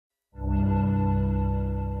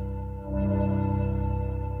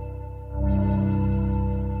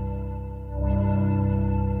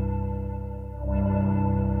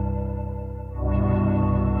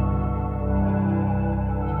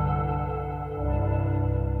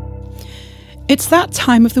It's that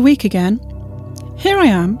time of the week again. Here I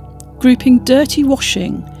am, grouping dirty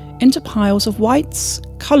washing into piles of whites,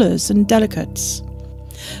 colours and delicates.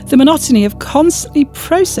 The monotony of constantly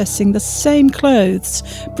processing the same clothes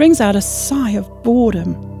brings out a sigh of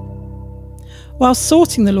boredom. While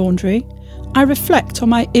sorting the laundry, I reflect on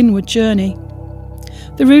my inward journey.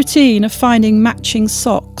 The routine of finding matching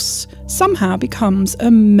socks somehow becomes a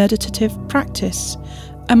meditative practice,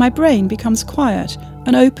 and my brain becomes quiet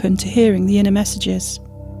and open to hearing the inner messages.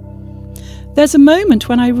 There's a moment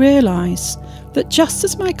when I realise that just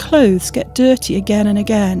as my clothes get dirty again and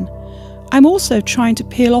again, I'm also trying to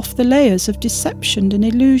peel off the layers of deception and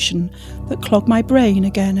illusion that clog my brain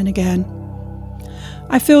again and again.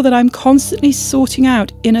 I feel that I'm constantly sorting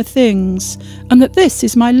out inner things and that this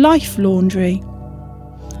is my life laundry.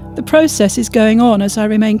 The process is going on as I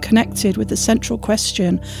remain connected with the central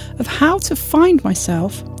question of how to find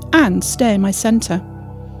myself and stay in my centre.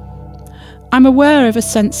 I'm aware of a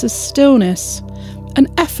sense of stillness, an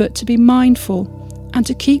effort to be mindful and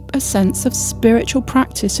to keep a sense of spiritual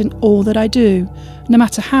practice in all that I do, no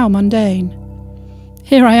matter how mundane.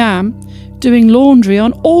 Here I am, doing laundry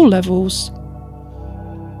on all levels.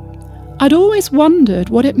 I'd always wondered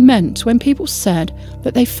what it meant when people said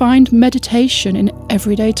that they find meditation in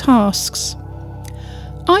everyday tasks.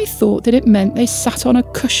 I thought that it meant they sat on a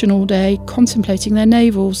cushion all day contemplating their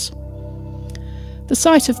navels. The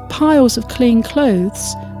sight of piles of clean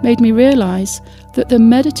clothes made me realise that the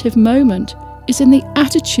meditative moment is in the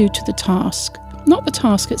attitude to the task, not the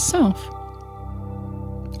task itself.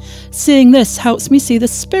 Seeing this helps me see the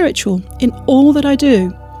spiritual in all that I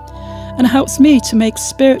do, and helps me to make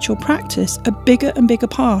spiritual practice a bigger and bigger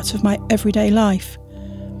part of my everyday life.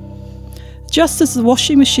 Just as the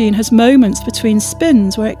washing machine has moments between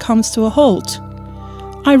spins where it comes to a halt,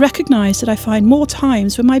 I recognise that I find more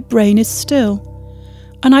times when my brain is still,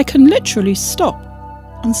 and I can literally stop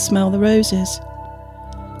and smell the roses.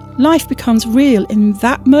 Life becomes real in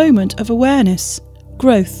that moment of awareness,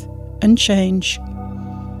 growth and change.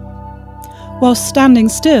 While standing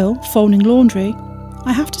still, folding laundry,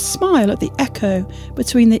 I have to smile at the echo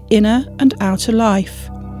between the inner and outer life.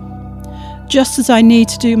 Just as I need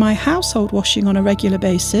to do my household washing on a regular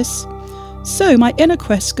basis, so my inner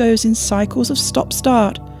quest goes in cycles of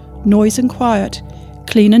stop-start, noise and quiet,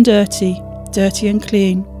 clean and dirty, dirty and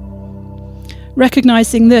clean.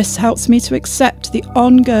 Recognising this helps me to accept the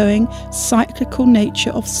ongoing cyclical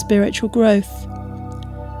nature of spiritual growth.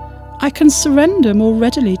 I can surrender more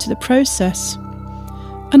readily to the process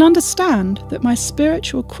and understand that my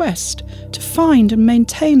spiritual quest to find and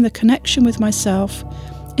maintain the connection with myself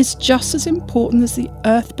is just as important as the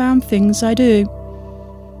earthbound things I do.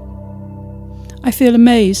 I feel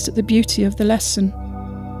amazed at the beauty of the lesson.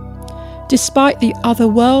 Despite the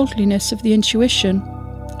otherworldliness of the intuition,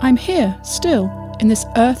 I'm here still in this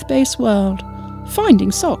earth-based world,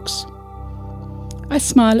 finding socks. I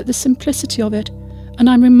smile at the simplicity of it, and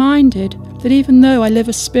I'm reminded that even though I live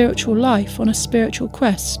a spiritual life on a spiritual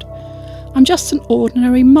quest, I'm just an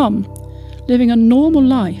ordinary mum, living a normal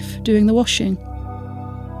life doing the washing.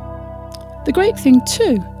 The great thing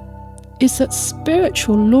too is that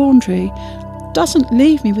spiritual laundry doesn't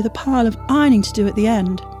leave me with a pile of ironing to do at the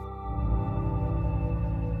end.